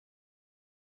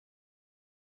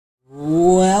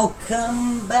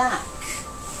Welcome back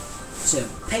to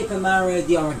Paper Mario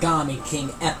the Origami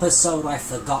King episode. I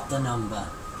forgot the number.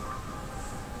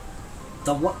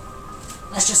 The what?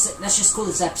 Let's just call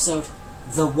this episode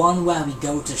the one where we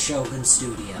go to Shogun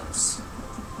Studios.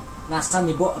 Last time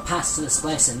we bought a pass to this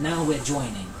place, and now we're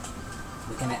joining.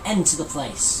 We're gonna enter the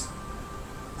place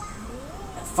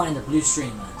and find the blue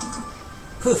streamer.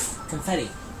 Poof! Confetti.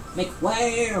 Make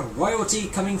way! Royalty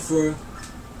coming through.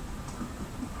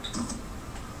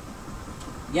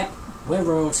 Yep, we're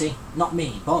royalty. Not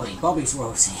me, Bobby. Bobby's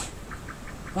royalty.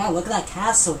 Wow, look at that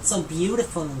castle. It's so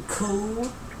beautiful and cool.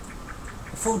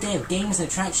 A full day of games and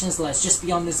attractions lies just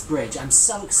beyond this bridge. I'm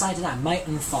so excited I might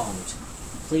unfold.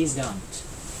 Please don't.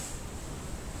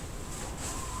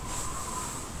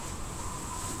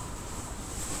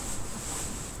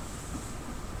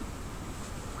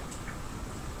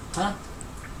 Huh?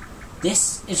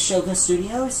 This is Shogun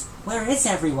Studios? Where is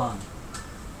everyone?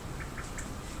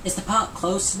 Is the park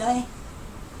closed today?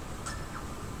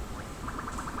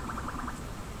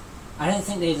 I don't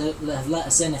think they'd have let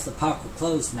us in if the park were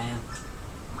closed, man.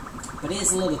 But it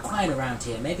is a little quiet around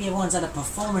here. Maybe everyone's at a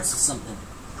performance or something.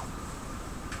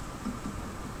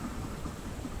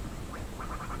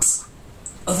 Psst.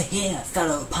 Over here,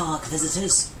 fellow park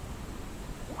visitors.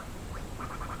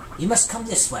 You must come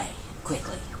this way,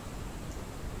 quickly.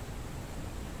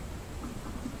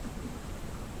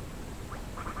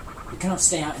 We cannot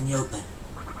stay out in the open.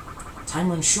 Time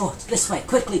runs short. This way,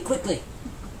 quickly, quickly!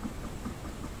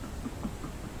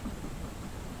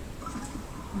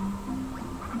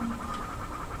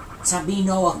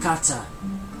 Tabino Okata.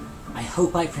 I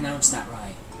hope I pronounced that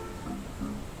right.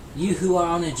 You who are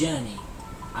on a journey,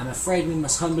 I'm afraid we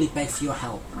must humbly beg for your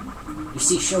help. You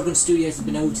see, Shogun Studios has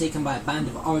been overtaken by a band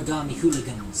of origami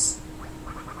hooligans.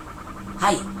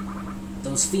 Hi!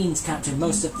 Those fiends captured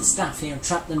most of the staff here and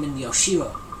trapped them in the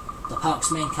Oshiro, the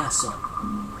park's main castle.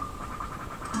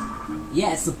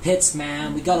 Yeah, it's the pits,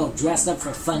 man. We got all dressed up for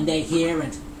a fun day here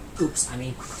and...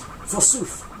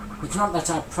 forsooth, we cannot let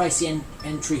our pricey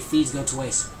entry fees go to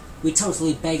waste. We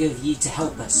totally beg of ye to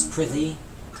help us, prithee.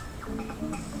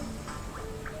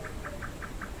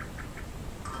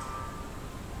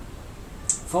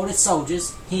 Folded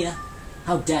soldiers, here.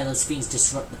 How dare those fiends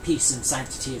disrupt the peace and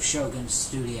sanctity of Shogun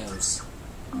Studios.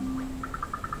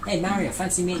 Hey Mario,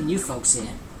 fancy meeting you folks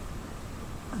here.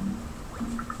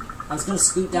 I was going to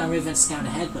scoot down river and scout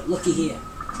ahead, but looky here.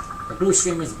 The blue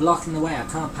streamer is blocking the way. I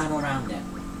can't paddle around it.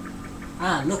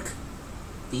 Ah, look.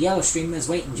 The yellow streamer is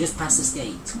waiting just past this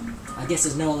gate. I guess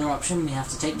there's no other option. We have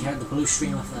to take care of the blue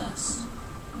streamer first.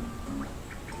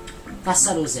 That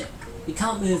settles it. We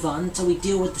can't move on until we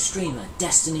deal with the streamer.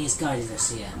 Destiny has guided us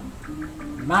here.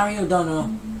 Mario Dono.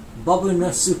 Bobu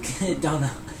no Suke Dono.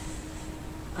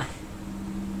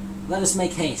 Let us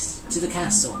make haste. To the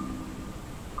castle.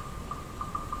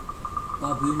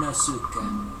 Bobu no Suke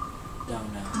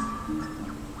Dono.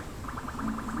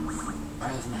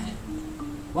 Right over my head.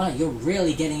 Wow, you're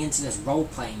really getting into this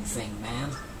role-playing thing,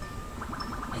 man.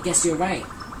 I guess you're right.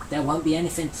 There won't be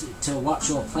anything to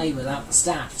watch or play without the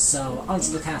staff, so on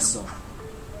to the castle.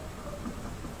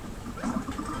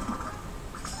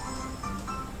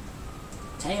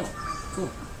 Tail. Cool.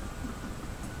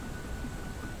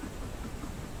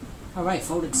 Alright,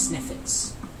 folded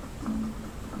sniffets.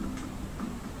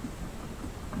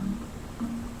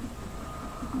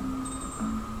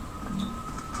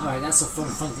 Alright, that's a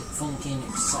funky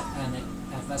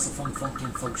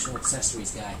functional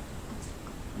accessories guy.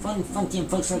 Fun, funky, and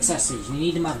functional accessories. You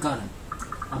need them, I've got them.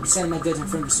 I'll be selling my goods in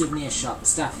front of a souvenir shop. The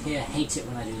staff here hate it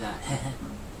when I do that.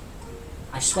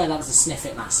 I swear that was a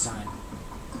sniffet last time.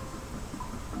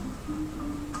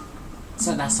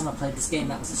 So last time I played this game,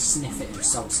 that was a sniffet who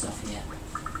sold stuff here.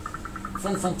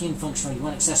 Fun, funky, and functional. You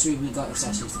want accessory? We got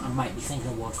accessories. I might be thinking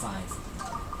of Ward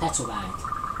 5. Petal bag.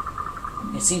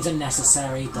 It seems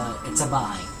unnecessary, but it's a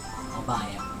buy. I'll buy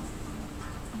it.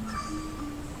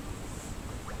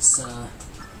 So,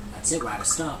 that's it, we're out of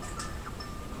stock.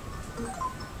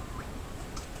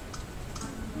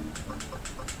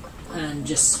 And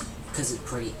just because it's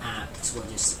pretty apt, we'll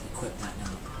just equip that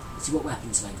now. Let's see what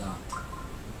weapons have I got.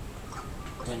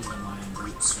 Don't need my iron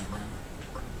boots right now.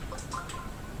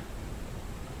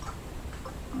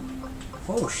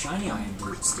 Oh, shiny iron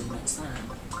boots, didn't notice that.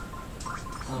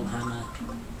 Oh, hammer.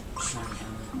 Shiny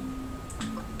hammer.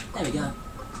 There we go.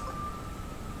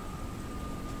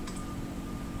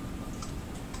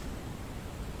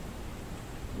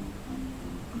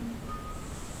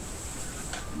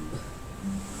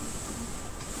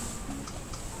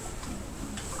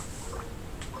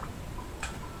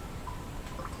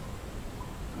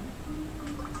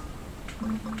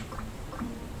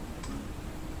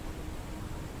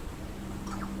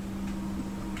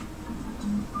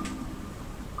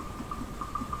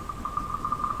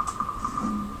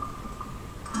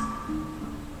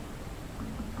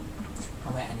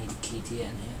 key to get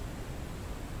in here.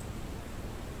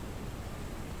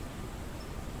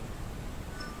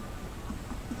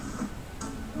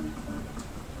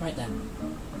 Right then.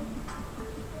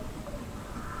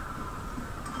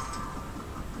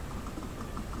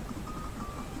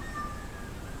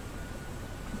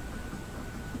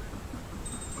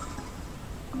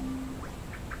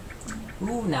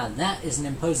 Ooh, now that is an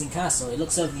imposing castle. It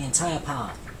looks over the entire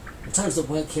park. The toads that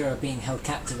work here are being held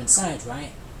captive inside,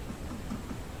 right?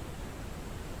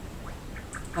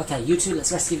 Okay, you two,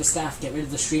 let's rescue the staff, get rid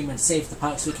of the streamer, and save the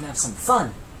park so we can have some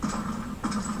fun!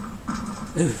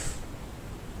 Oof.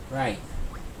 Right.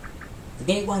 The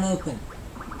gate won't open.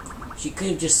 She could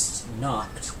have just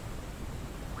knocked.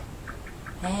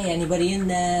 Hey, anybody in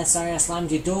there? Sorry I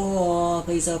slammed your door.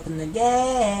 Please open the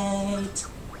gate.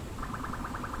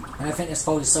 And I think this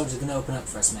folded soldier's gonna open up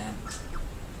for us, man.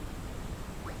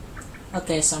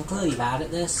 Okay, so I'm clearly bad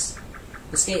at this.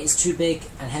 This gate is too big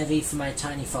and heavy for my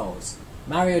tiny foes.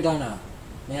 Mario Dono,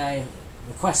 may I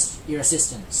request your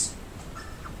assistance?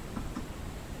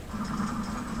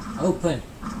 Open!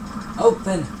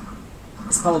 Open!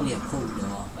 It's probably a pull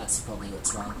door. That's probably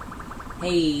what's wrong.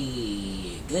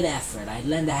 Hey, good effort. I'd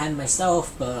lend a hand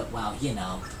myself, but, well, you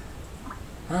know.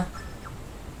 Huh?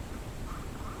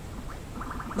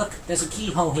 Look, there's a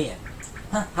keyhole here.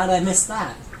 Huh? How did I miss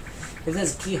that? If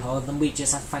there's a keyhole, then we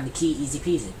just have to find the key easy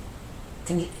peasy.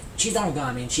 She's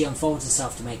Origami and she unfolds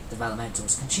herself to make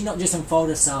developmentals. Can she not just unfold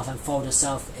herself and fold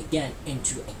herself again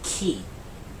into a key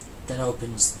that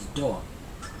opens the door?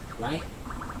 Right?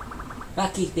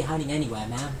 That key could be hiding anywhere,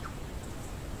 man.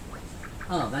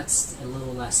 Oh, that's a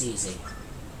little less easy.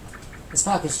 This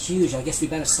park is huge. I guess we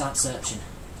better start searching.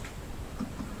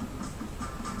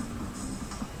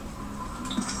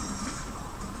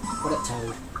 What up,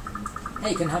 Toad?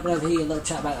 Hey, can I hop over here, a little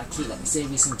chat about that key? Let me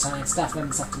save you some time. Staff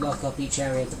members have to lock up each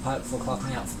area of the park before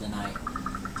clocking out for the night.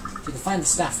 If you can find the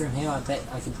staff room here, I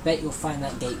could bet you'll find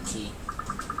that gate key.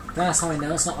 Don't ask how I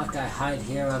know. It's not like I hide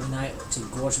here every night to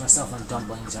gorge myself on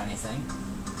dumplings or anything.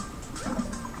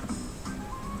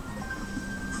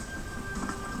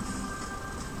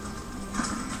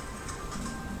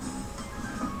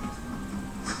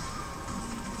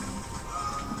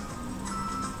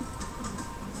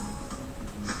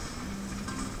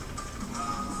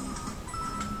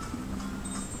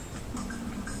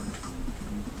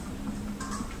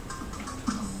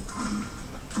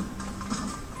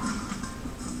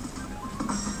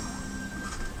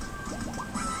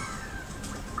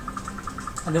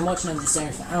 I've been watching over this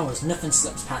area for hours. Nothing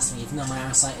slips past me, even though my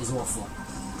eyesight is awful.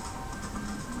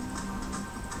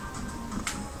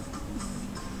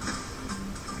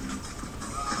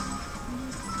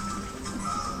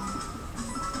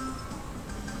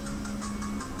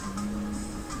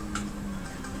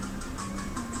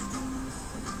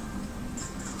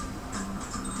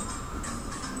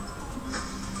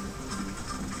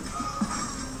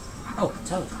 Oh,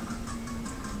 Toad.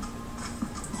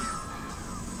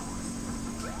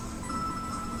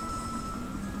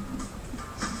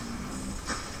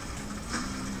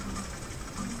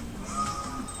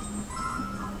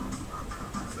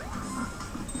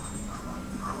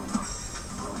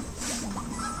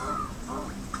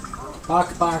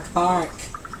 Bark, bark, bark!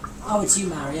 Oh, it's you,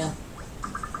 Mario.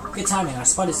 Good timing, I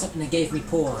spotted something that gave me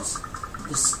pause.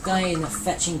 This guy in a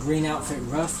fetching green outfit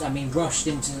rushed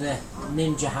into the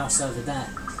ninja house over there.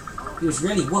 He was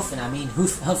really woofing,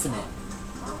 huffing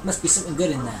it. Must be something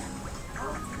good in there.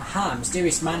 Aha,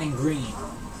 mysterious man in green.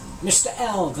 Mr.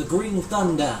 L, the Green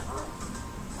Thunder!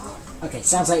 Okay,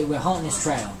 sounds like we're hot on his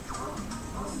trail.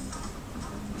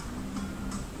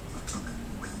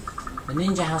 The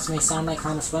ninja house may sound like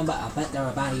harmless fun, but I bet there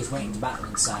are baddies waiting to battle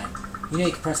inside. You know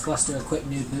you can press plus to equip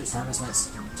new boots hammers when it's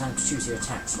time to choose your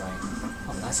attacks, right?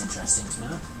 Oh, that's interesting to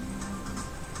know.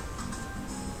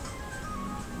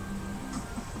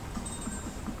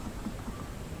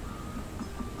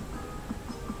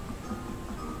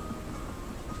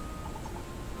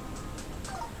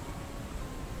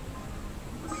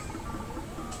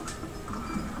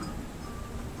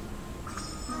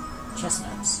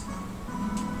 Chestnuts.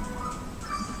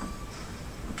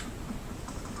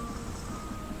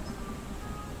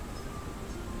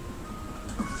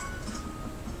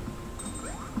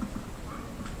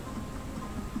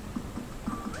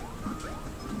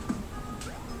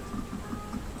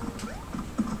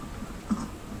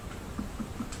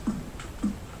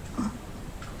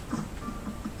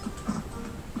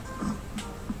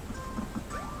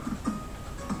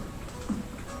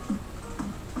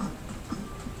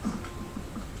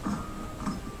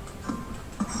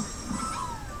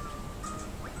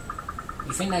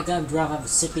 You think that guy would rather have a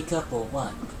sippy cup or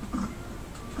what?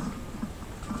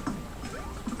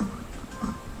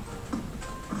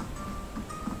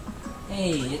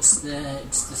 Hey, it's the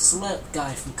slurp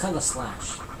guy from Color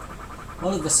Slash.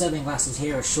 All of the serving glasses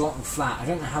here are short and flat. I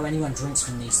don't know how anyone drinks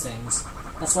from these things.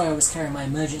 That's why I always carry my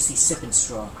emergency sipping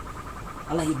straw.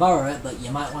 I'll let you borrow it, but you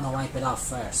might want to wipe it off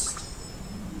first.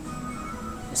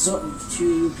 The sort of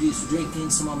tube used for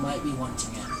drinking, someone might be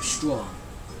wanting it. Straw.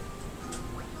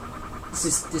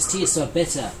 This tea is so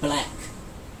bitter. Black.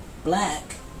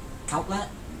 Black? Count that?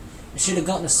 I should have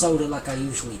gotten a soda like I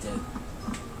usually do.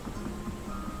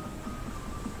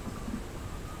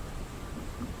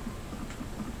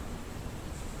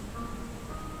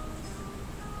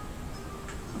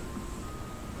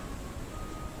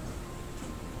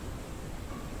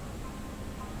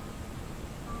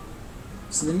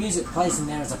 So the music plays in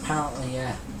there is apparently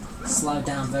a slowed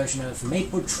down version of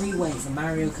Maple Treeway from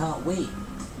Mario Kart Wii.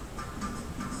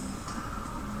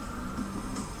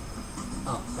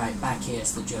 Oh, right, back here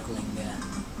is the juggling.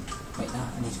 Wait, no,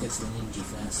 I need to go to the ninja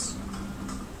first.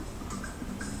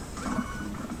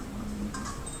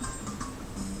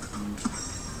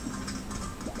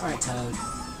 Alright, Toad.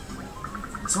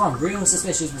 Someone real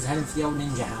suspicious was heading for the old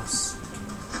ninja house.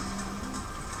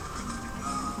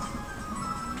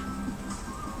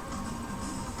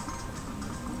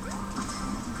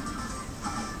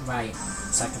 Right,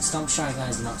 so I can stomp Shy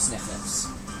Guys and not Sniffers.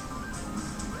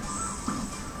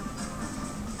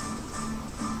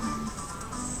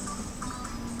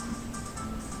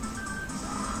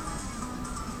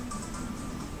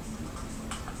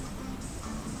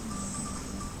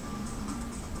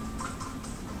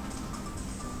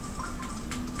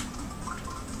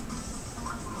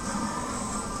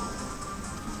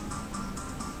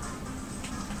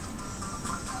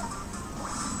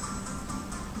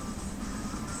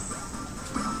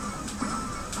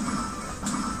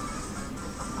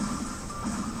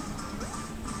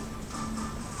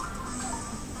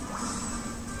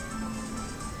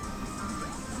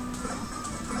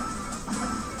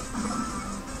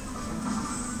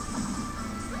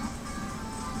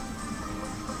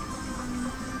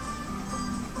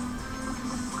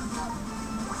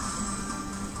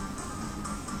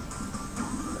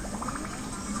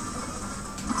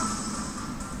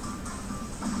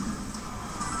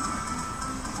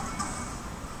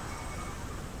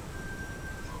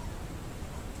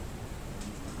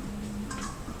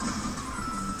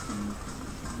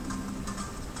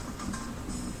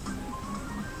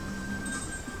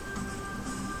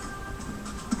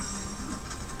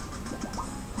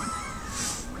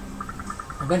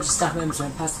 A bunch of staff members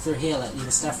went passing through here, likely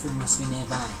the staff room must be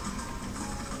nearby.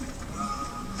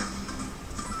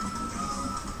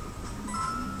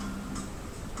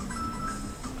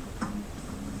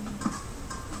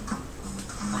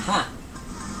 Aha!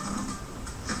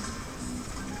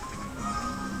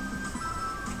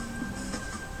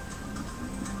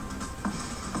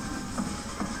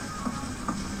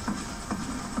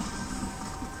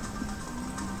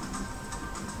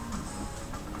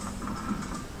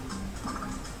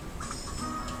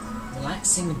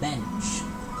 Relaxing bench.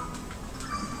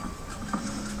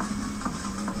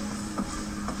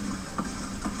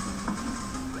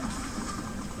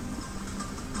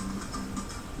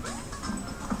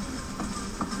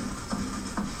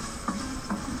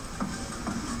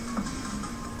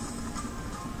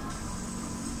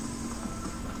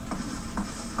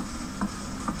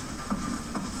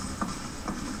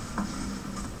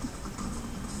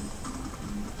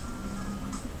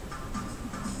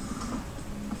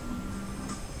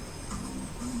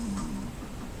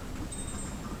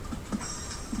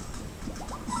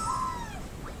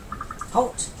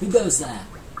 Halt! Who goes there?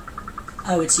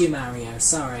 Oh, it's you, Mario.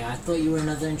 Sorry, I thought you were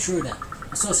another intruder.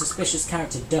 I saw a suspicious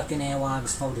character ducking here while I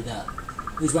was folded up.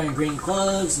 He was wearing green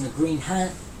clothes and a green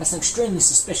hat. That's an extremely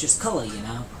suspicious colour, you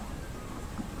know.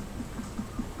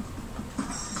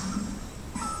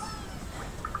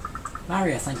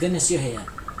 Mario, thank goodness you're here.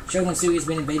 Shogun Studios has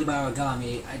been invaded by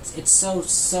Origami. It's so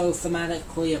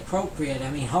thematically appropriate. I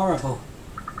mean, horrible.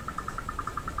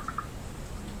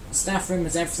 The staff room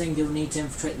has everything you'll need to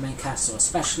infiltrate the main castle,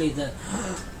 especially the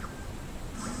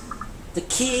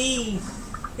key!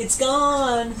 It's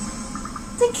gone!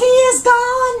 The key is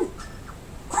gone!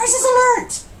 Crisis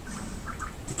alert!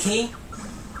 The key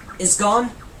is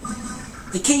gone?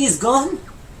 The key is gone?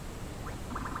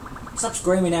 Stop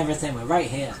screaming everything, we're right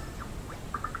here.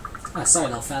 Oh, sorry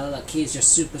little fella, that key is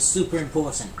just super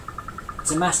important.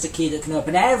 It's a master key that can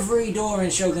open every door in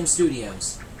Shogun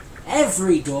Studios.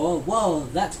 Every door? Whoa,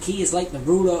 that key is like the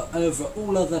ruler over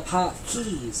all other park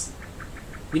keys.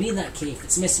 We need that key. If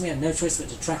it's missing, we have no choice but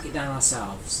to track it down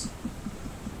ourselves.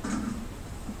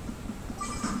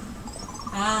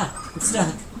 Ah, I'm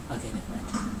stuck. Okay, never mind.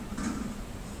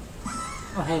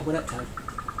 Oh hey, what up, Toad?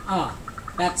 Ah,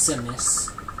 That's a miss.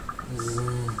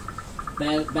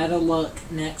 Better luck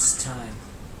next time.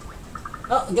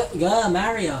 Oh,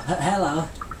 Mario. Hello.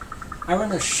 I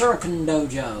run a Shuriken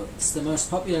Dojo. It's the most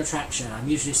popular attraction. I'm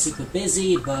usually super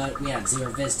busy, but we had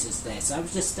 0 visitors today, so I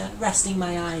was just resting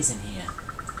my eyes in here.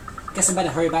 Guess I better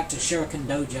hurry back to Shuriken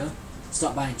Dojo.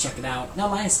 Stop by and check it out. No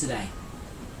lines today.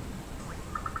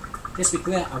 Just to be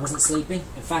clear, I wasn't sleeping.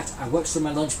 In fact, I worked through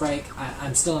my lunch break.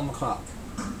 I'm still on the clock.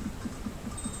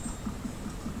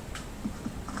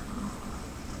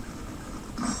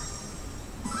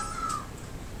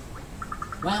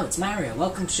 Wow, it's Mario.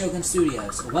 Welcome to Shogun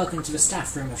Studios. Or welcome to the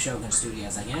staff room of Shogun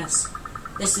Studios, I guess.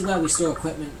 This is where we store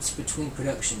equipment between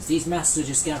productions. These masks are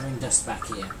just gathering dust back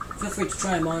here. Feel free to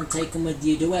try them on, take them with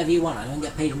you, do whatever you want. I don't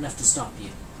get paid enough to stop you.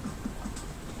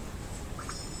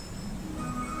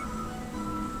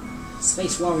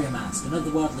 Space Warrior Mask. An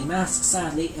otherworldly mask.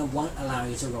 Sadly, it won't allow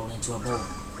you to roll into a ball.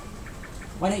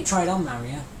 Why don't you try it on,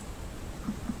 Mario?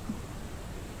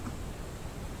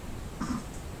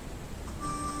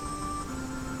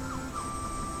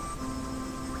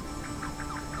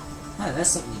 Oh,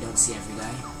 that's something you don't see every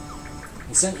day.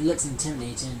 He certainly looks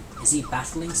intimidating. Is he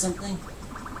battling something?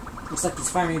 Looks like he's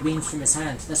firing beams from his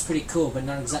hand. That's pretty cool, but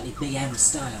not exactly Big M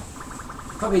style.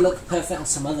 Probably look perfect on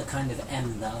some other kind of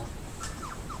M, though.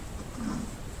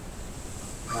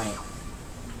 Right.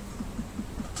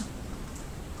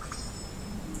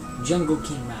 Jungle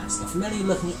King Mask. A familiar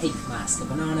looking ape mask. A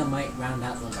banana might round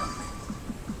out the look.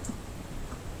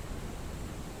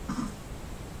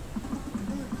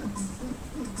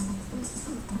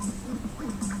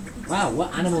 Wow,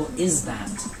 what animal is that?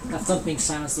 That thumping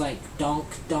sounds like donk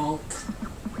donk.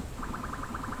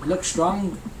 It looks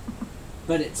strong,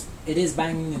 but it is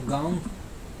banging a gong.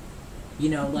 You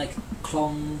know, like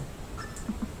clong.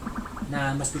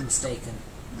 Nah, I must be mistaken.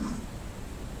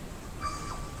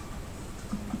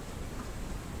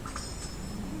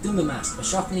 Goomba Mask. A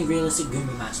shockingly realistic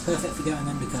Goomba Mask. Perfect for going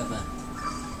undercover.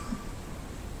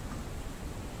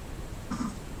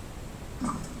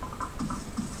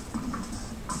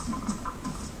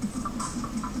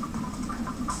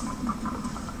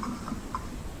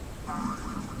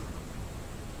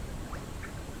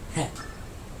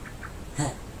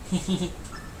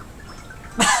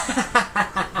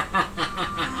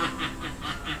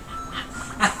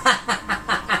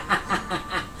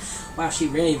 Wow, she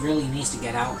really needs to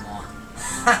get out more.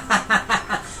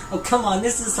 Oh, come on,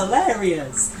 this is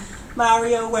hilarious!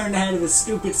 Mario wearing the head of a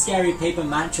stupid, scary paper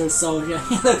macho soldier.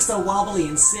 He looks so wobbly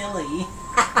and silly.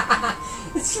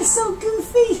 It's just so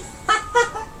goofy.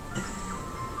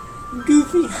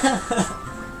 Goofy.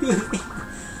 Goofy.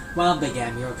 Well, Big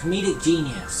M, you're a comedic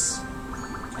genius.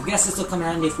 I guess this will come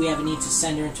handy if we ever need to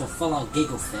send her into a full-on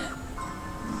giggle fit.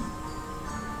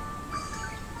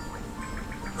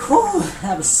 Whew,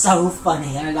 that was so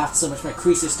funny. I laughed so much my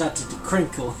creases started to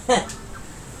crinkle.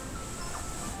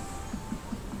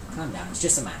 Calm down, it's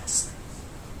just a mask.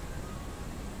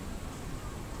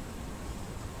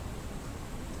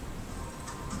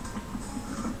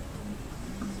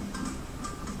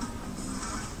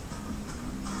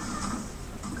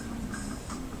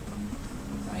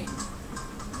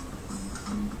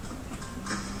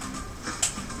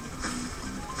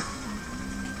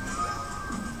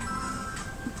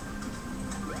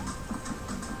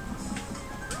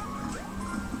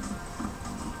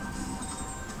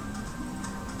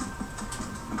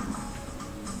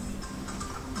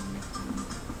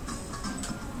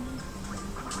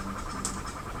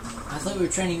 I thought we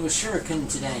were training with Shuriken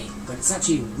today, but it's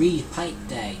actually Reed Pipe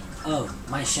Day. Oh,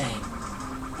 my shame.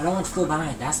 I don't want to fall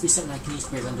behind. There has to be something I can use to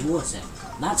breathe underwater.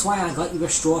 That's why I got you a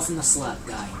straw from the slurp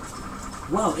guy.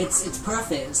 Whoa, it's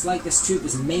perfect. It's like this tube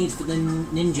was made for the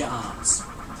ninja arts.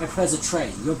 I propose a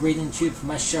trade. Your breathing tube for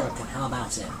my Shuriken. How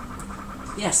about it?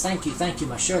 Yes, thank you.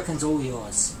 My Shuriken's all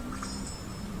yours.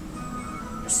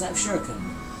 A set of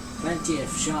Shuriken. Plenty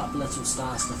of sharp little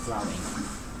stars for throwing.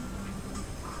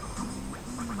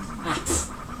 Ah, pff,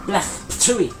 blech,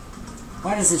 ptooey.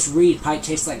 Why does this reed pipe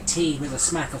taste like tea with a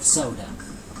smack of soda?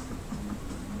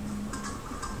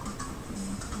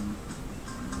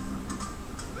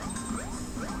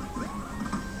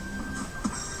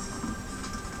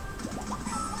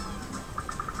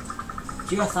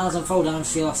 Do you 1,000 fold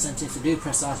arms feel off center? If you do,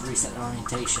 press R to reset the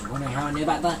orientation. Wondering how I knew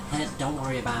about that? Head, don't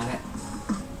worry about it.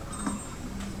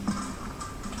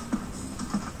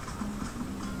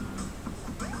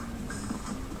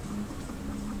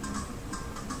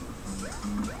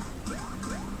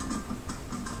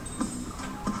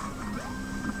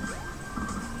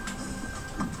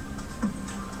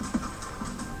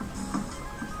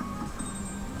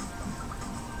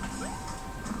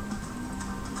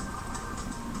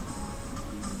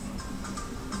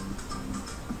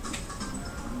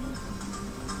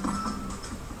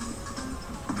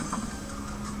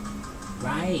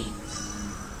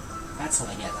 That's how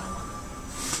I get that one.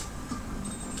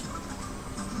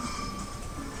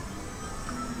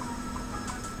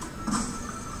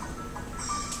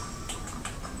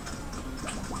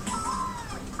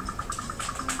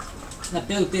 That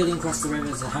building across the river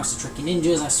is the house of tricky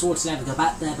ninjas. I swore to never go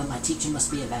back there, but my teacher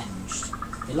must be avenged.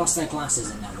 They lost their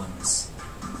glasses in there once.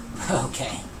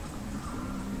 Okay.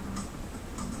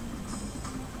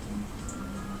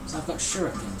 So I've got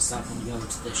shurikens, so I can go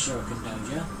to the shuriken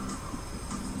dojo.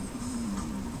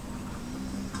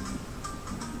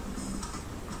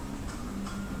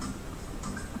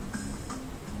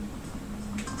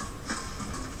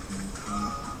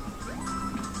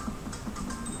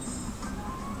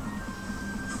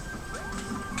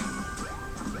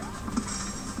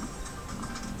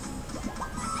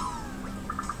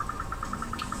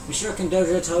 The Shuriken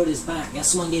Dojo Toad is back. Guess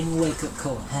someone gave him a wake-up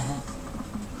call.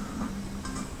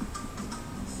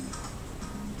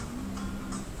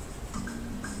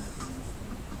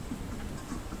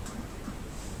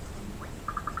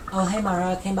 Oh, hey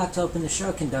Mara, I came back to open the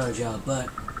Shuriken Dojo, but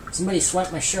somebody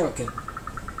swiped my Shuriken.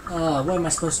 Oh, what am I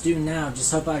supposed to do now?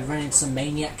 Just hope I run into some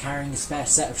maniac carrying a spare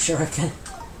set of Shuriken.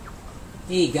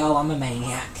 Here you go, I'm a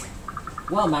maniac.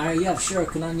 Well, Mara, you have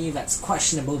Shuriken on you. That's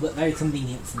questionable, but very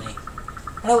convenient for me.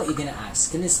 I know what you're gonna ask.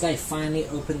 Can this guy finally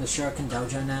open the Shuriken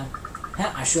Dojo now?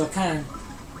 Huh, I sure can.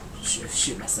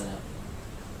 Shoot, messed that up.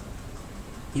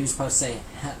 He was supposed to say,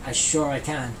 I sure I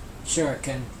can.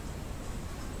 Shuriken.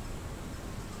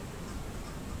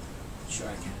 Sure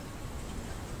I can.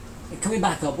 Hey, can we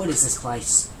back up? What is this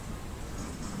place?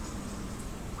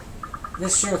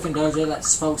 This Shuriken Dojo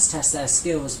lets folks test their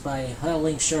skills by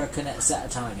hurling Shuriken at a set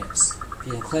of targets. If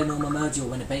you can clear normal mode, you'll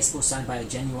win a baseball signed by a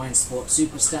genuine sports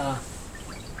superstar.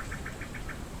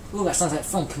 Ooh, that sounds like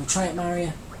fun. Can we try it,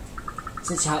 Mario?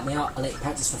 Since you helped me out, I'll let you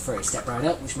practice for free. Step right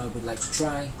up. Which mode would you like to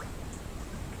try?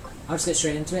 I'll just get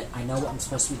straight into it. I know what I'm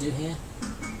supposed to do here.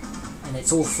 And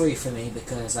it's all free for me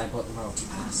because I bought the royalty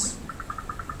pass.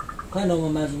 Clear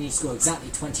normal mode, you need to score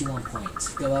exactly 21 points.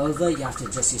 Go over, you have to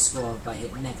adjust your score by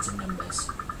hitting negative numbers.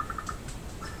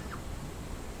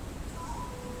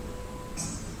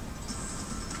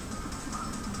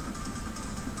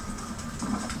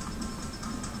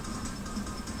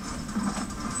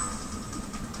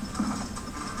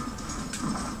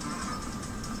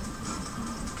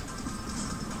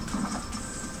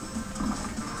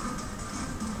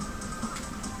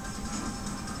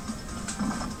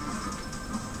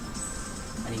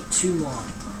 Two more.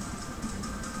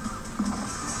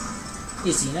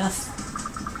 Easy enough.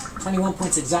 21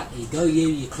 points exactly. Go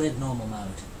you cleared normal mode.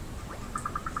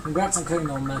 Congrats on clearing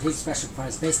normal mode. Here's a special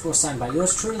prize. Baseball signed by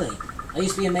yours truly. I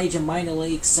used to be a major minor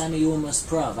league semi-almost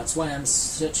pro. That's why I'm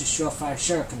such a surefire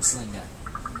shuriken slinger.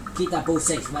 Keep that ball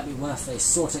safe. It might be worth a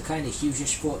sort of kind of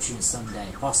huge-ish fortune someday.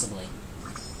 Possibly.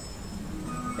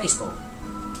 Baseball.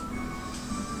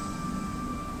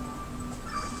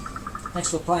 Thanks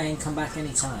for playing, come back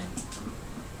anytime.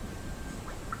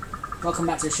 Welcome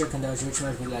back to the Shogun Dojo. Which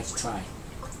mode would you like to try?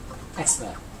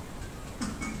 Expert.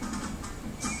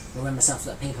 I'll win myself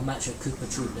that paper match of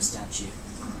Koopa Trooper statue.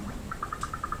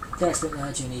 For expert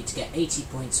mode, you need to get 80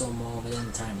 points or more within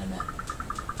the time limit.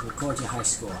 Record your high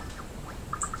score.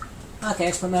 Okay,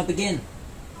 expert mode, begin.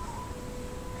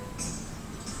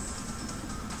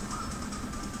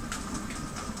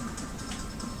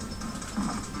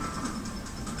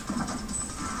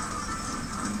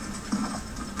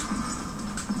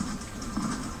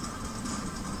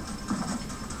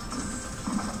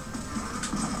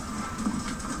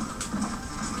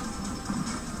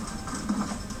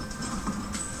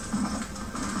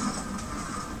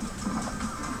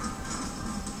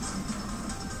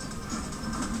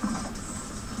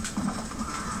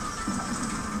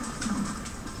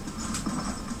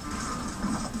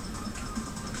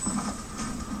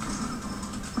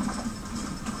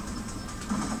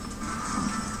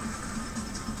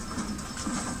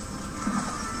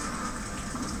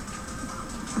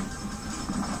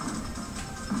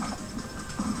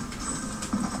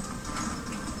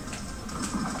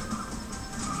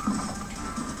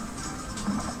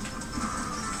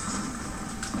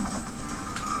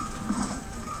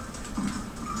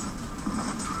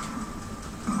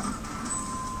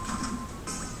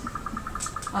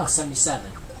 Oh,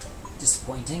 77.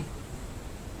 Disappointing.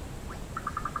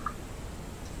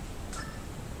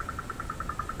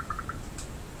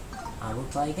 I will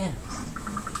play again.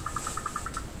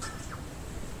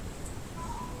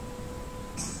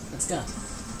 Let's go.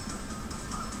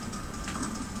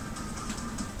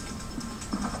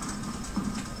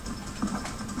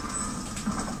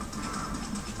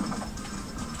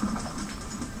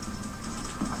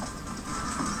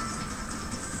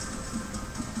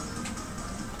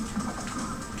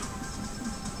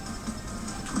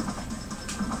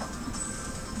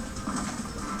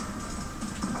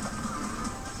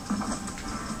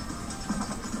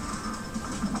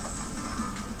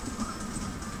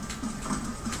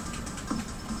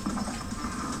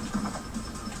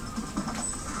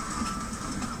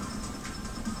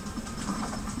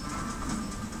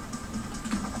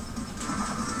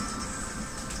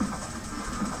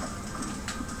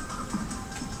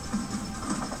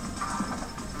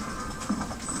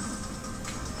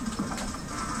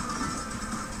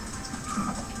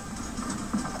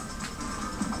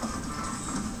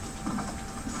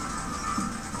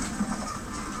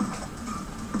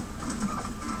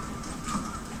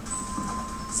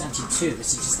 you too.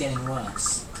 This is just getting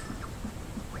worse.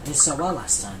 I did so well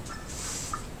last time.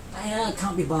 I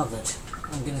can't be bothered.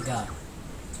 I'm gonna go.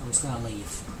 I'm just gonna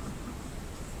leave.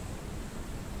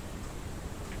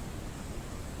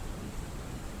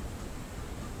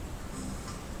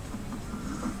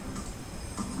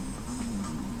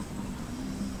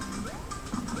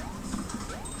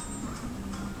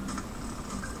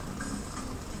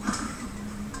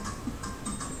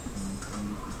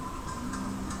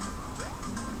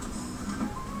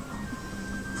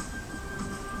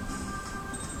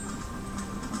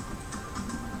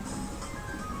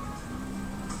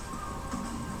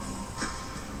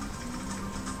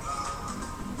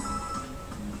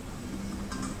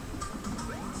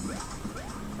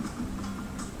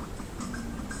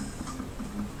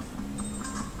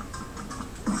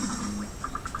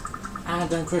 Ah,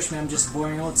 don't crush me, I'm just a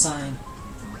boring old sign.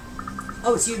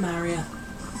 Oh, it's you, Mario.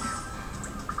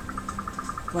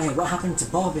 Wait, what happened to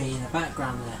Bobby in the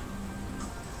background there?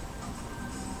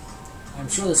 I'm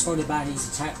sure the Squally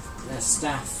baddies attacked their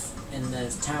staff in the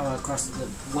tower across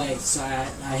the way, so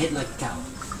I hid like a coward.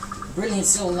 Brilliant,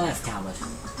 still alive, coward.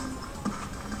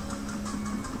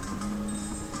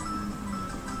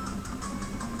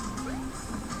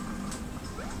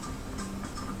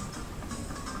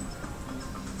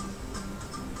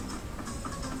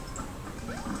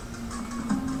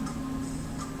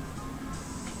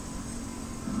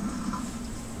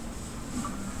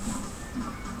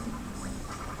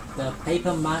 The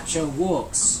paper macho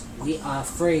walks. We are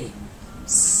free.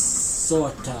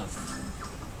 Sort of.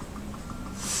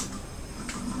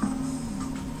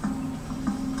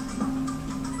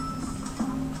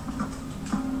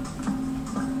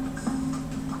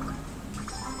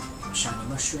 Shiny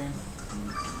mushroom.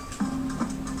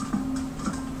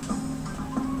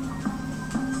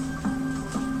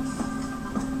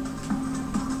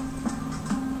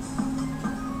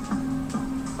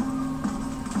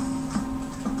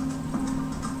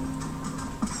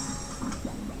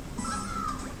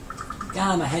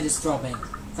 Ah, my head is throbbing.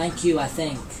 Thank you, I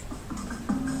think.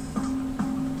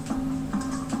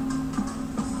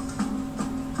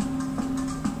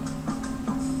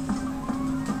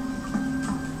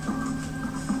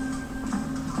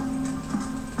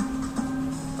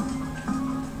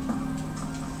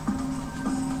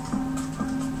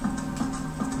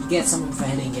 You get something for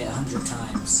hitting it 100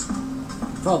 times.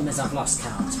 The problem is I've lost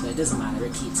count, but it doesn't matter,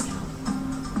 it keeps count.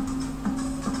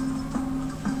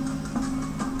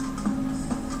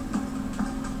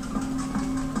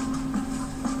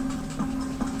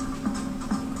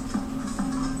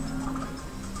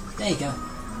 There you go.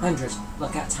 100.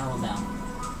 Look at Tower Bell.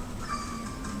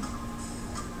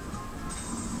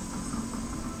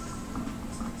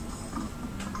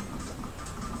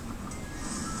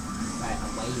 Right,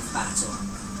 a wave battle.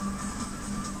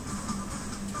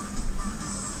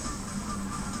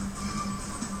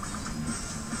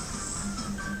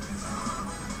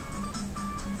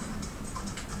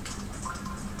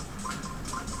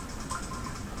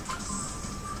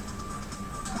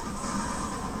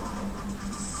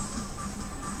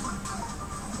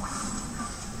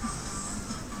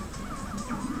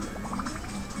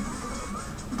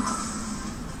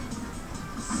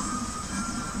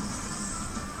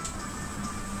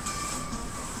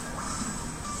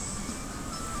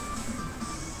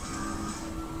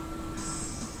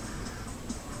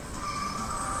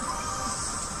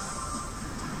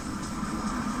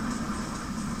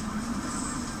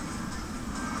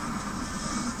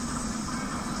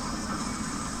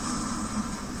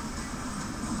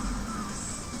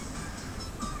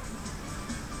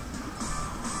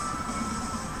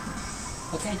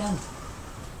 Okay, done.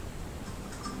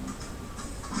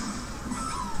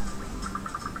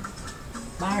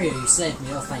 Mario, you saved me,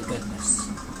 oh thank goodness.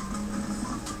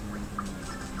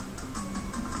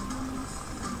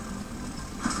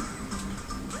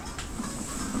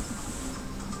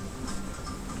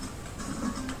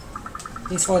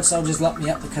 These foreign soldiers locked me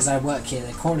up because I work here.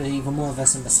 They cornered even more of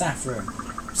us in the staff room.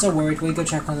 I'm so worried, we go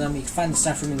check on them. You can find the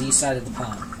staff room on the east side of the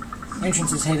park. The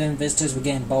entrance is hidden, visitors were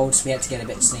getting bold, so we had to get a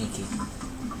bit sneaky.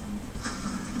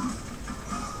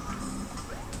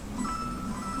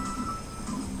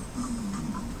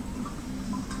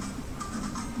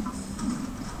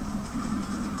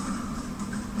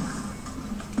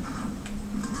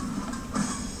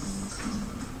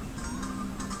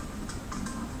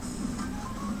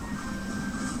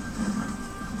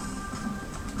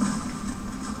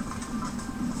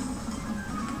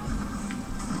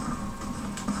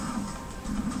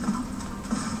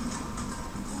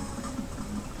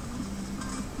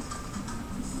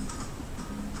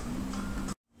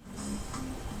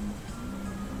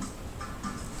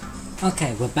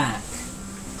 Okay, we're back.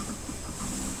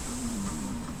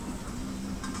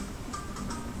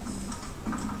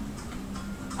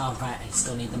 Oh right, I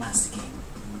still need the master key.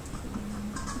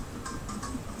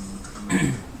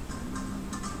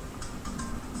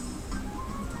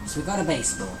 So we got a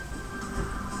baseball.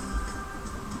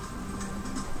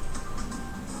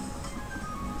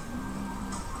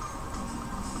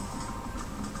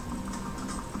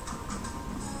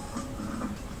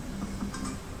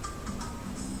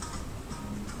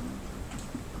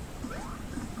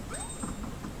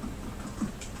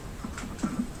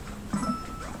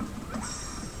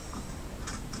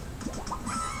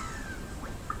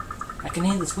 I can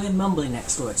hear this weird mumbling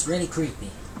next door, it's really creepy.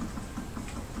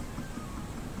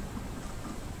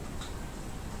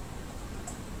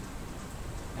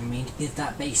 I mean to give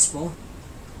that baseball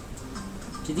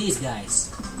to these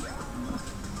guys.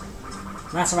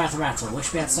 Rattle, rattle, rattle.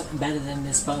 Wish we had something better than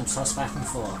this bone tossed back and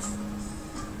forth.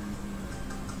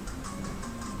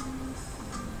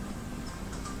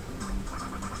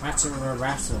 Rattle,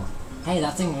 rattle. Hey,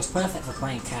 that thing was perfect for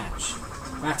playing catch.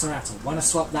 Rattle, rattle. Want to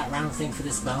swap that round thing for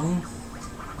this bone?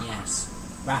 Yes.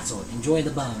 Rattle. Enjoy the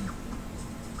bone.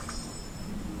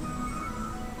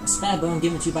 A spare bone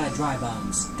given to you by dry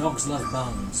bones. Dogs love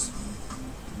bones.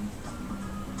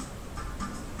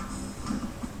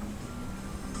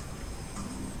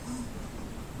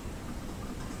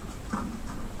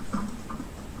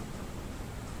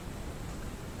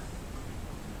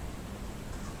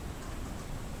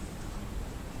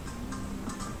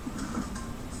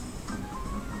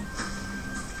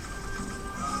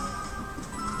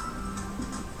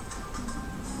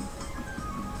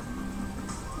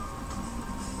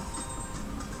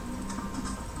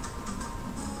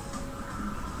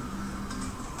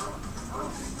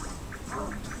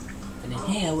 And in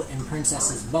here, in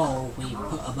Princess's bowl, we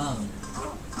put a bone.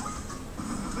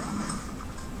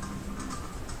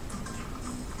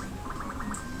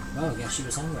 Oh, I guess she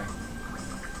was hungry.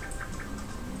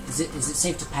 Is it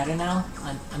safe to pet her now?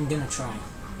 I'm gonna try.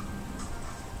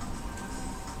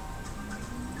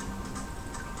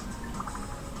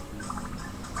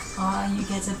 Aw, you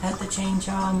get to pet the chain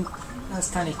chomp. That's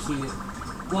kinda cute.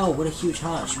 Whoa, what a huge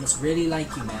heart. She must really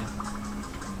like you, man.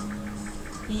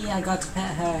 Yeah, I got to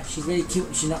pet her. She's really cute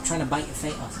and she's not trying to bite your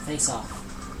face off.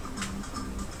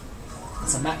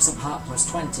 It's a max up heart plus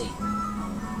 20.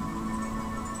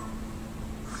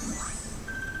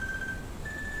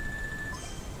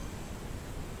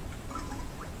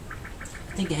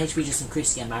 I think your HP just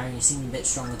increased again, Mario, and you seem a bit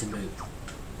stronger to boot.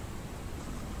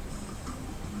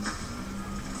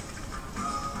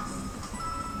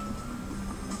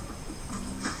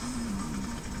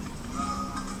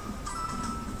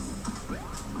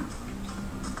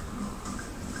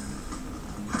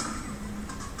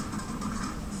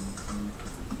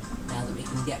 Now that we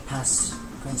can get past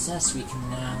Princess, we can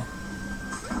now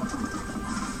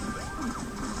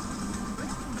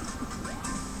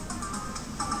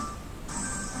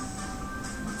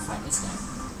fight this guy.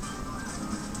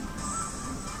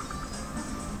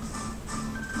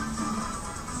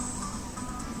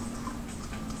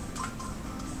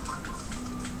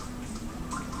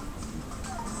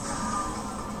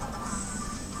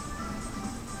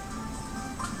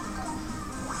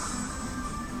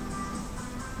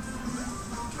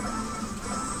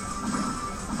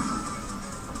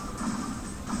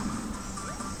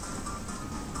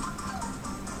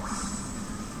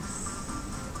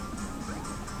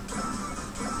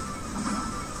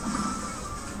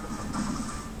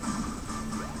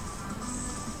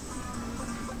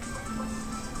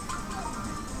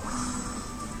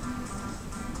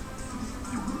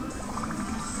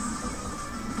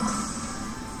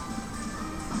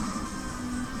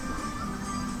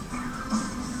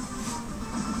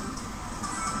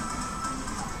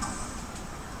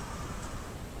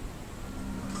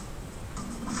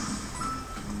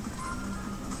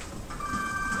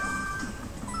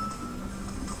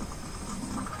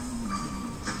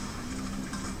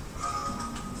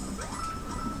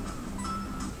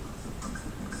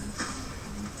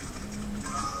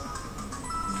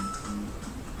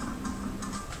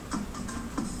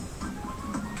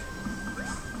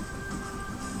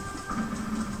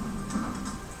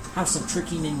 House of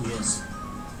Tricky Ninjas.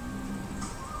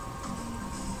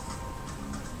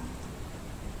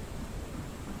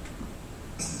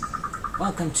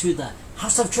 Welcome to the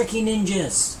House of Tricky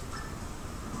Ninjas.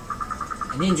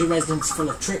 A ninja residence full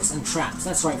of tricks and traps.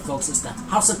 That's right, folks, it's the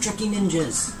House of Tricky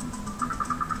Ninjas.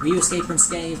 Will you escape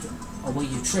unscathed, or will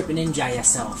you trip and injure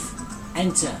yourself?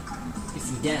 Enter, if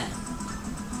you dare.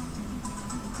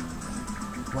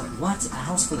 What? A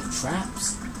house full of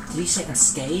traps? Did he say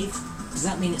unscathed? Does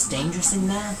that mean it's dangerous in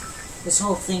there? This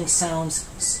whole thing sounds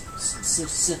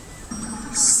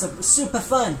super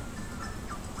fun.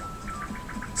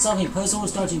 Solving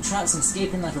puzzles, dodging traps, and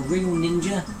escaping like a real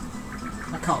ninja.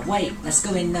 I can't wait. Let's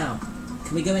go in now.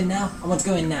 Can we go in now? I want to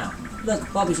go in now.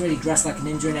 Look, Bobby's already dressed like a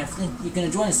ninja and everything. You're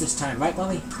gonna join us this time, right,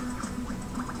 Bobby?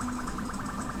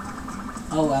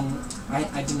 Oh,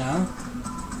 I don't know.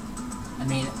 I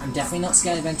mean, I'm definitely not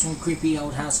scared of entering a creepy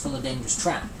old house full of dangerous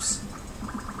traps.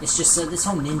 It's just that this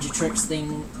whole ninja tricks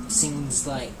thing seems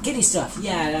like kiddie stuff.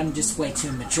 Yeah, I'm just way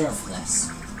too mature for this.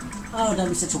 Oh, don't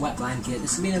be such a wet blanket.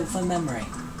 This will be a fun memory.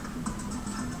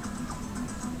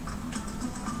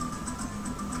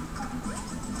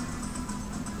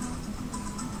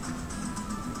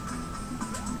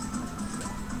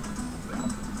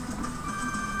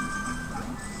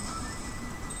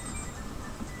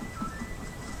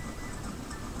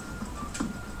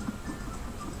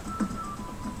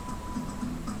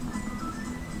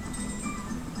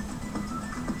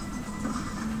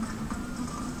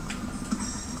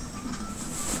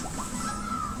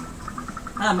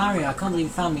 Ah, Mario, I can't believe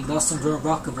you found me lost under a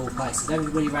rock of all places.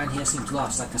 Everybody around here seems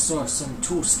lost, like I saw some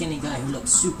tall, skinny guy who looked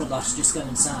super lost just go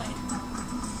inside.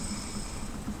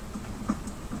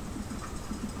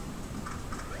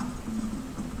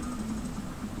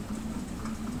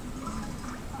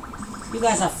 You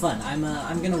guys have fun.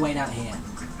 I'm gonna wait out here.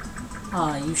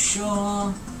 Ah, you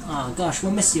sure? Oh gosh,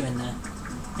 we'll miss you in there.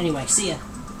 Anyway, see ya.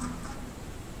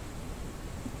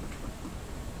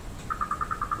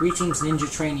 Greetings, ninja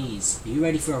trainees. Are you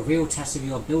ready for a real test of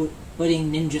your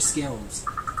budding ninja skills?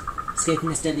 Escaping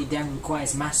this deadly den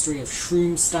requires mastery of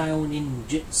shroom-style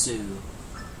ninjutsu.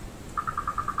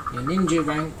 Your ninja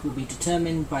rank will be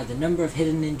determined by the number of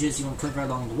hidden ninjas you uncover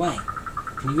along the way.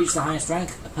 Can you reach the highest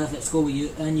rank? A perfect score will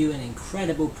earn you an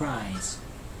incredible prize.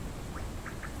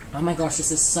 Oh my gosh,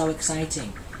 this is so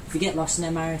exciting. If you get lost in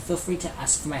there, Mario, feel free to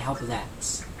ask for my help with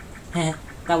X.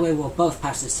 That way we'll both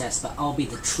pass this test, but I'll be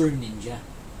the true ninja.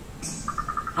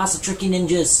 House of Tricky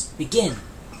Ninjas, begin!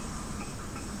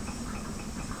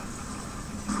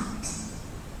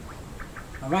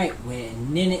 Alright, we're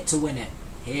in it to win it.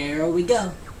 Here we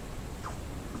go!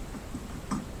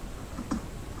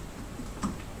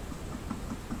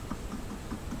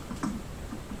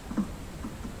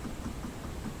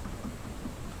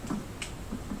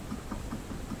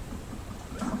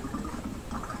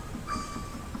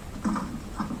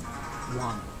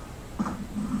 One.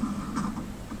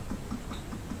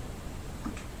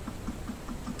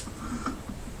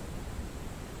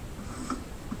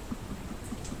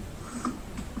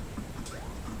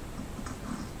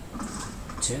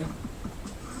 Two,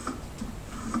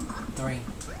 3,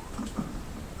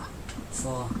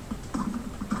 4,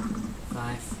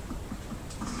 5,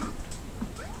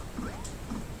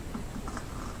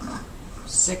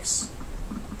 6,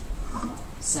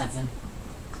 7,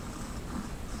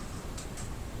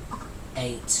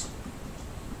 8,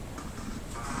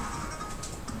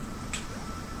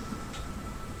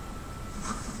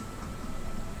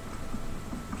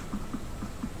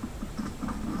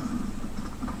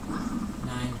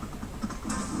 9.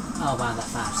 Oh wow, that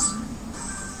fast.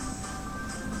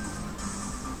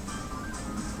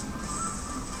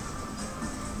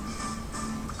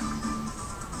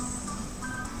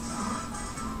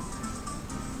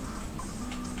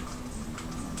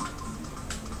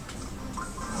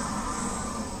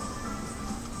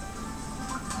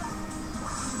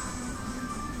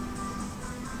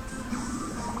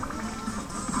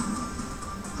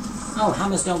 Oh,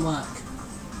 hammers don't work.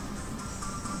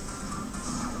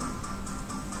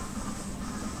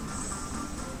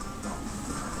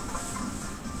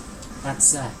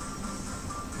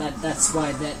 That's why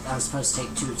I was supposed to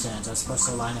take 2 turns. I was supposed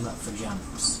to line them up for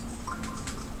jumps.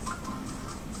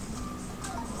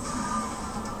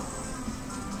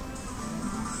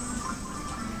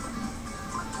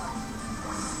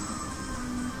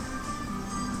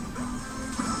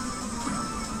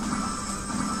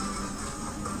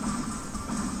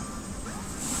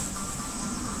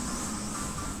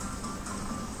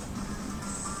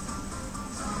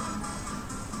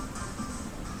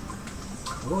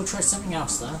 We'll try something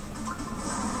else though.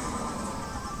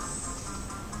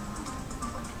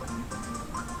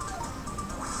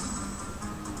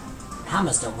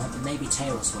 Hammers don't work, but maybe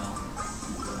tails will.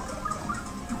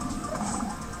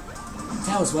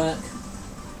 Tails work.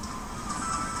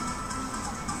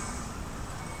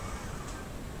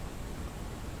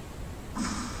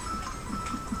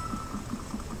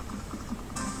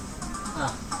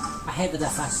 Ah, I hate that they're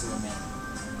faster than me.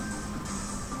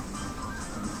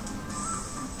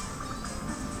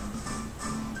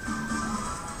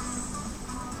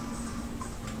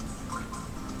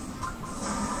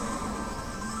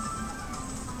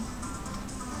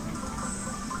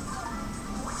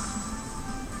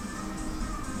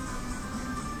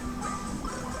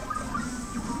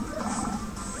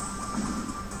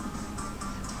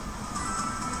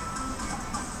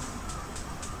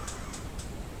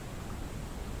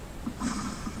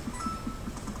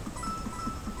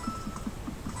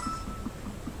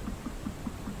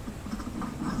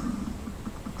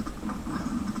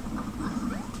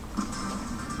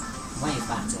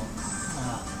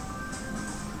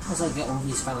 as well get all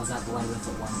these fellas out of the way with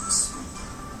at once.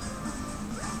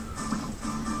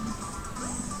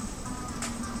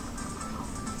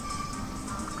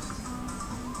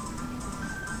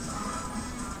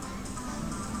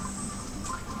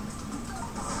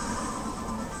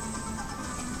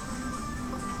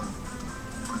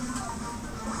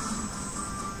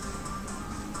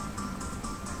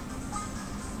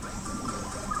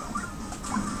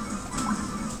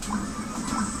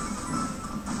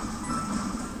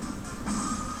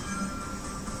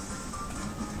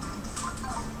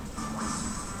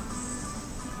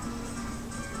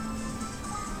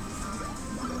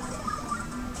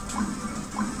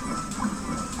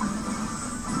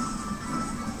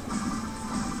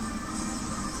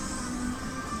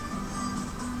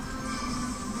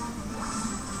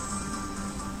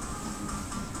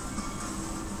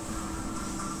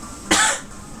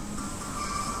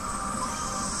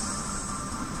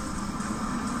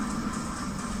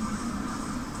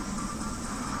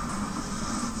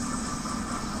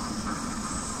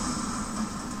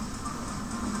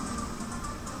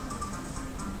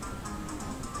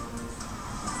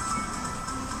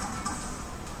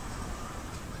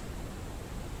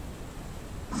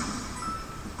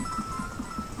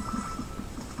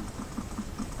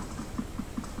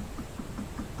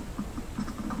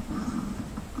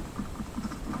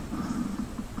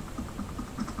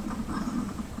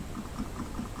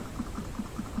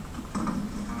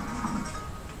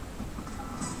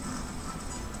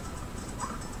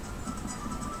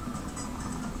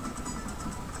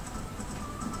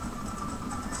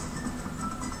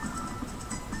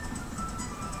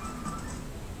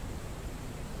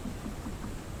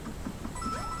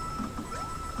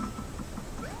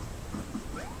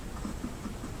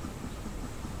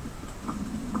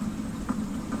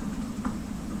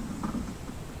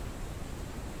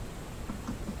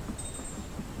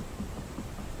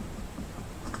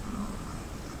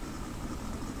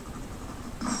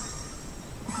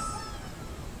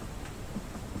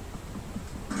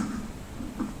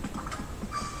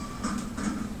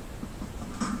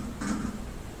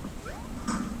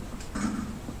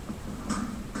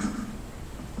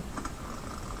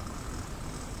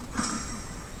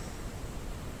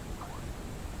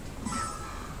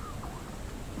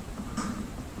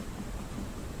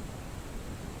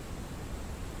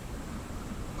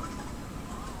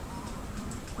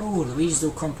 Oh, Luigi's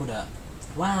all crumpled up.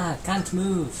 Wow, can't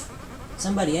move.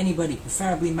 Somebody, anybody,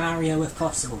 preferably Mario if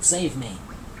possible, save me.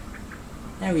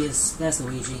 There he is, there's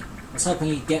Luigi. I was hoping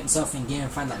he'd get himself in gear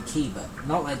and find that key, but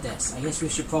not like this. I guess we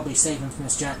should probably save him from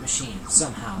this giant machine,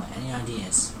 somehow. Any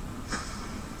ideas?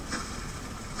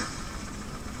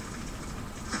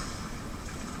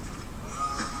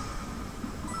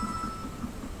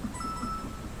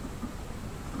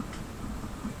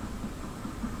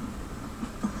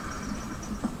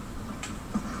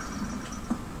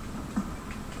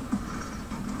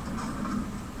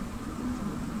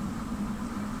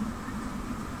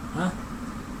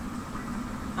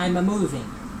 I'm a-moving.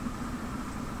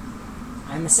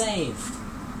 I'm a-saved.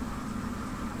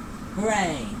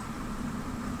 Hooray!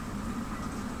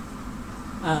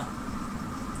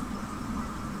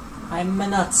 I'm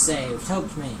a-not saved.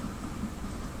 Help me.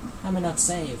 I'm a-not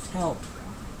saved. Help.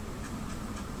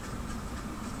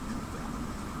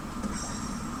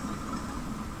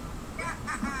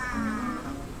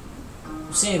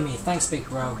 You saved me. Thanks, big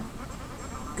bro.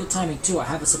 Good timing, too. I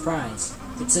have a surprise.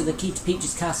 It's the key to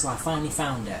Peach's castle. I finally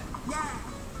found it.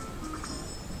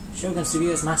 Shogun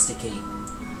Studios master key.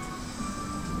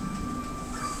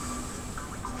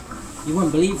 You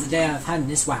wouldn't believe the day I've had in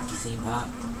this wacky theme park.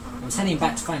 I was heading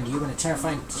back to find you when a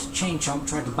terrifying chain chomp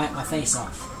tried to bite my face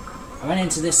off. I ran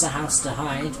into this house to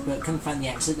hide, but couldn't find the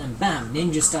exit, and bam!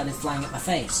 Ninjas started flying at my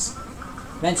face.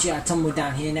 Eventually I tumbled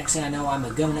down here. Next thing I know, I'm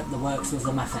going up the works with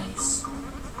my face.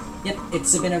 Yep,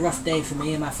 it's been a rough day for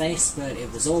me and my face, but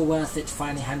it was all worth it to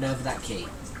finally hand over that key.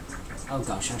 Oh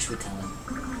gosh, how should we tell him?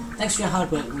 Thanks for your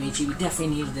hard work, Luigi. We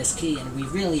definitely needed this key, and we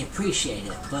really appreciate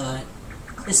it, but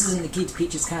this isn't the key to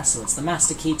Peach's castle. It's the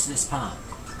master key to this park.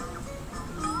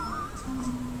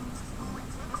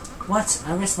 What?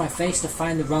 I risked my face to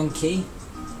find the wrong key?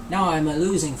 Now I'm a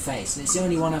losing face, and it's the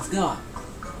only one I've got.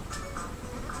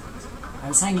 I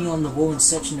was hanging on the wall in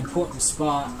such an important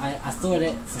spot, I thought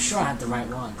it for sure I had the right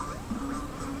one.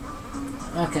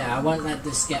 Okay, I won't let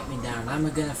this get me down. I'm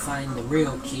gonna find the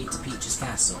real key to Peach's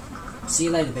castle. See you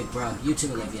later, big bro. You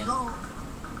too, Olivia.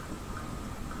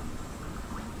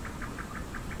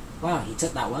 Wow, he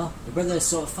took that well. The brother is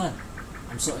sort of fun.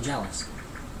 I'm sort of jealous.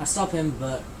 I'll stop him,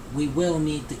 but we will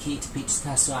need the key to Peach's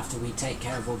castle after we take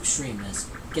care of all the streamers.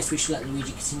 Guess we should let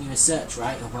Luigi continue his search,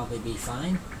 right? He'll probably be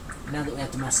fine. Now that we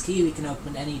have the master key, we can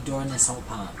open any door in this whole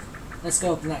park. Let's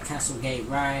go open that castle gate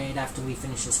right after we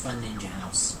finish this fun ninja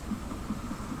house.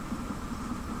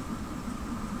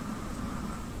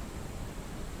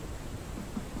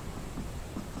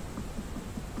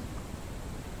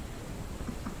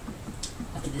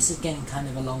 Okay, this is getting kind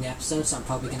of a long episode, so I'm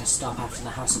probably going to stop after the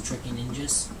House of Tricky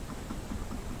Ninjas.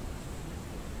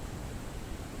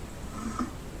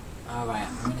 Alright,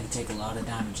 I'm going to take a lot of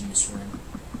damage in this room.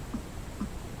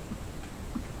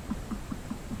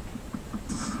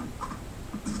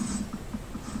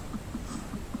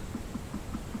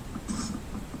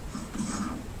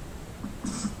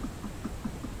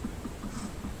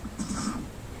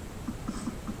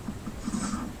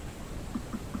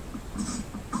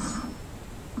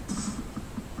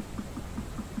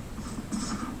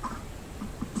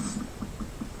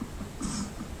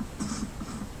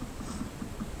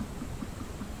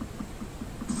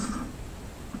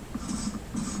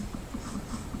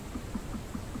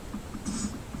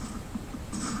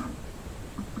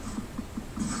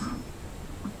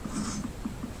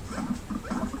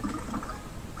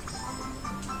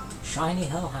 Shiny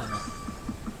Hellhammer.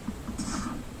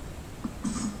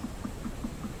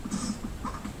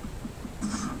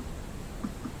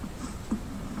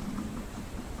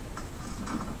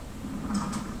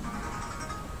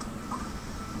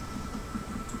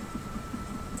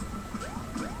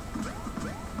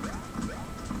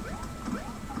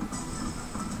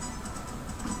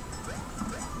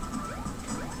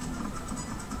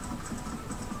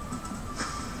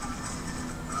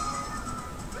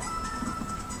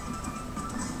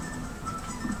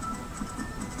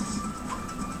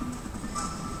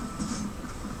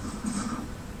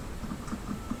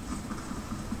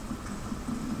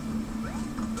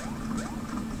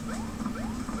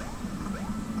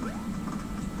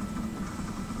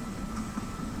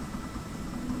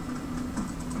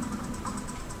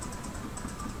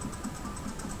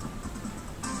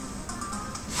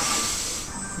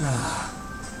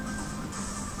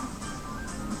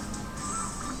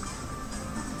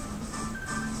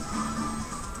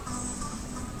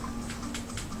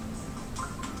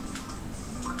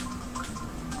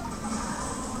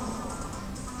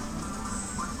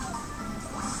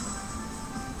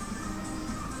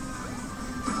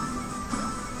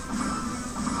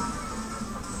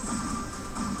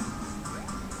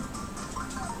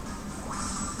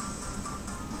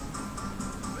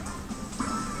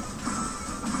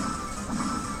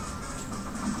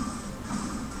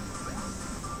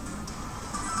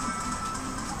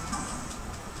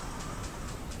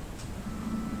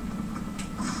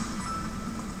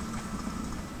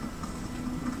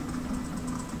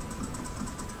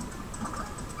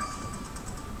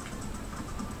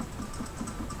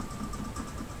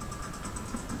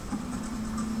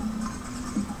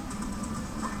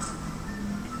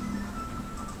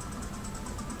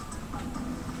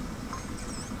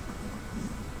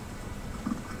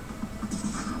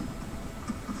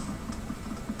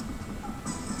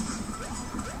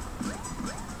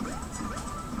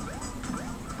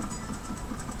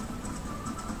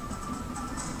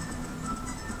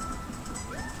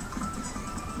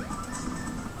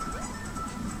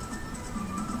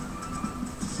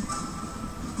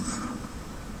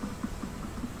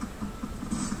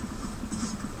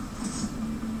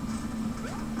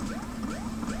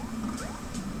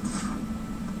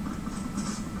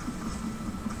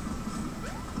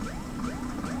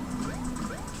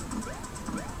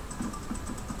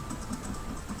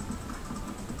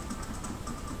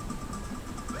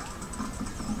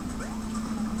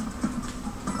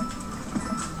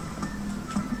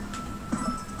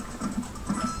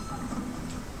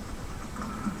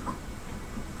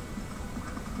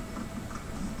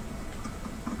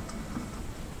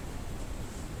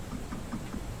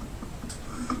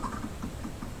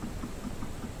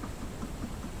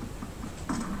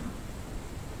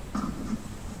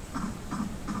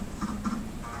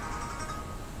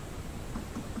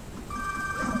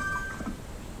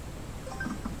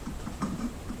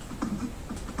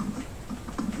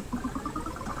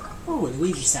 Ooh, a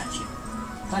Luigi statue.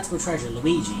 Collectible treasure,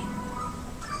 Luigi.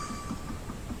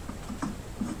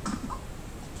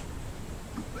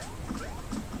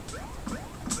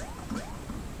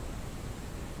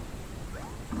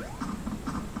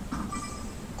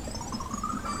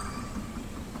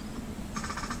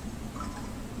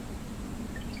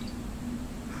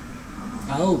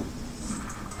 Oh,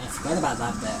 I forgot about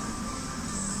that bit.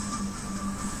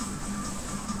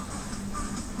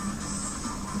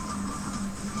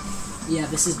 Yeah,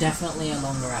 this is definitely a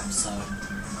longer episode.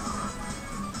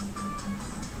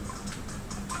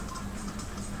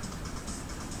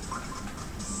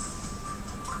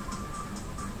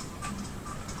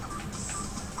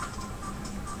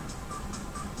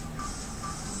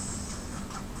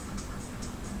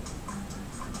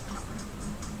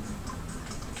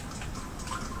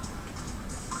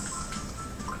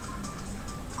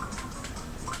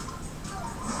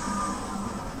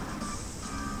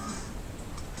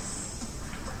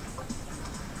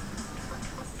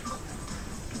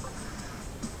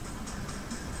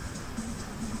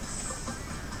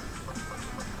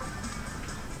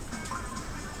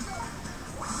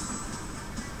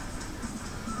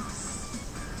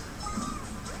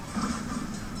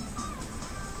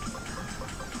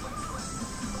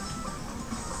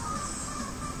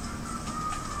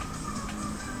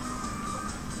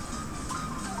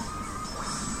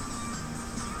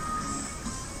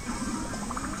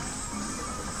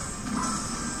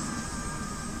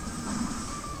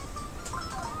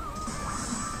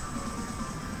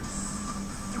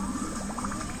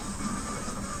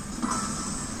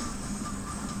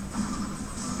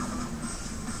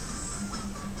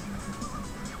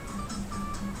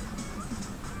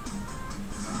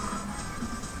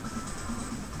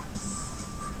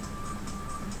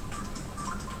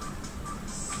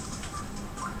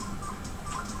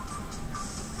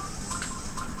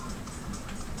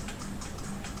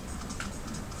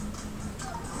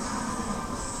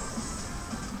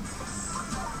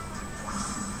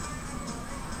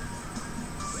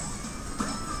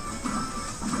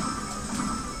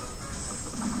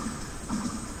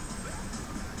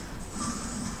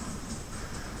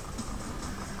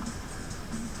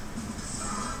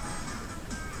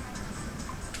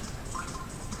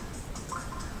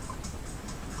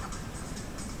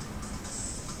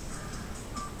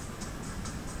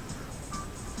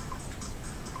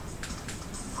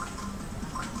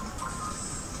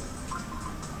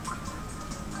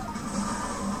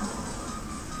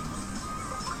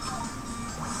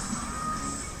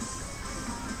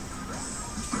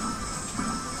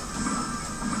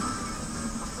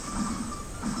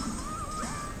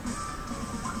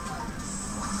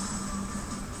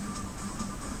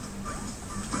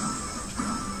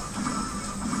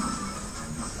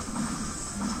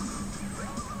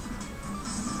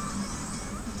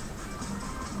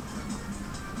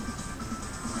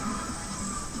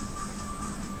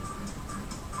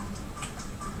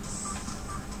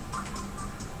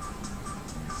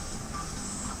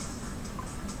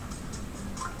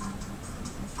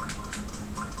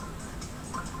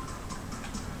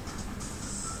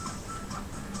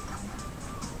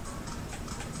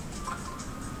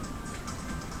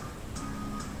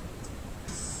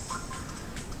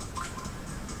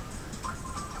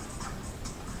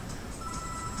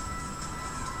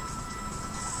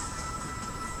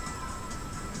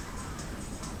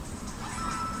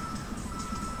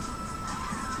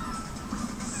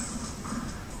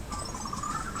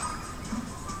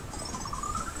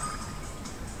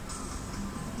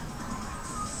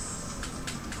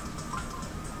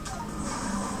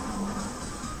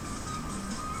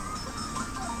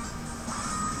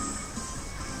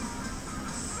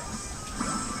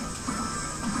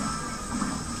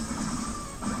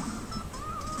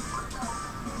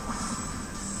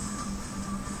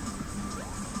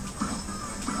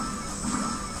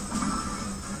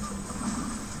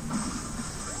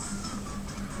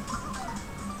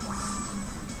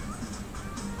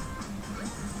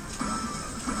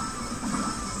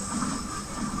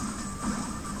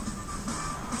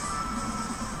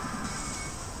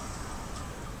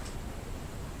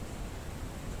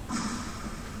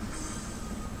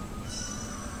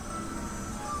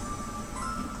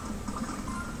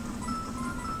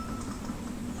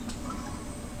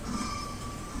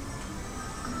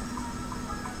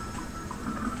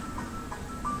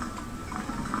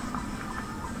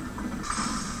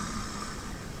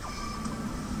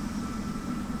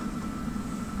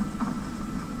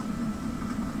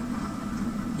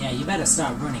 Yeah, you better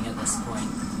start running at this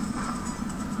point.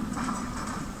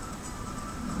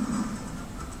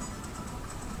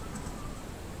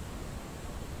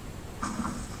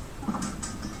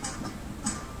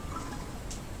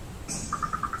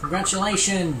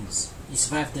 Congratulations! You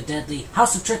survived the deadly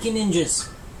House of Tricky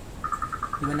Ninjas!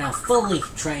 You are now fully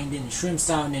trained in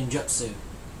Shroom-style ninjutsu.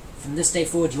 From this day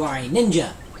forward, you are a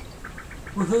ninja!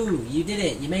 Woohoo! You did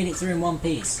it! You made it through in one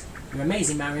piece. You're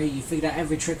amazing, Mario. You figured out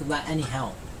every trick without any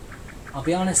help. I'll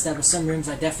be honest, there were some rooms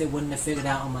I definitely wouldn't have figured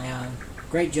out on my own.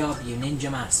 Great job, you ninja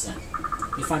master.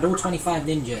 You found all 25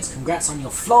 ninjas. Congrats on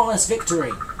your flawless victory!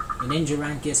 Your ninja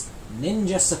rank is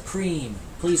Ninja Supreme.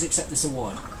 Please accept this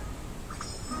award.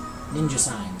 Ninja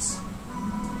signs.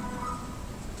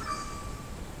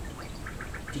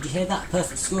 Did you hear that?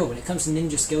 Perfect score. When it comes to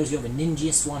ninja skills, you're the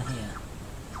ninjiest one here.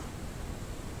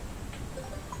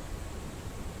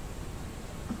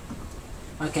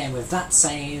 Okay, and with that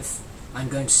save, I'm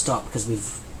going to stop because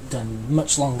we've done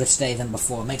much longer today than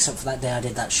before. It makes up for that day I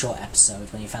did that short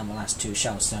episode when you found the last 2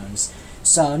 shell stones.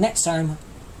 So next time,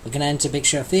 we're going to enter Big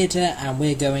Show Theatre and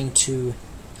we're going to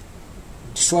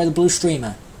destroy the Blue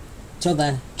Streamer. Till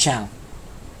then, ciao.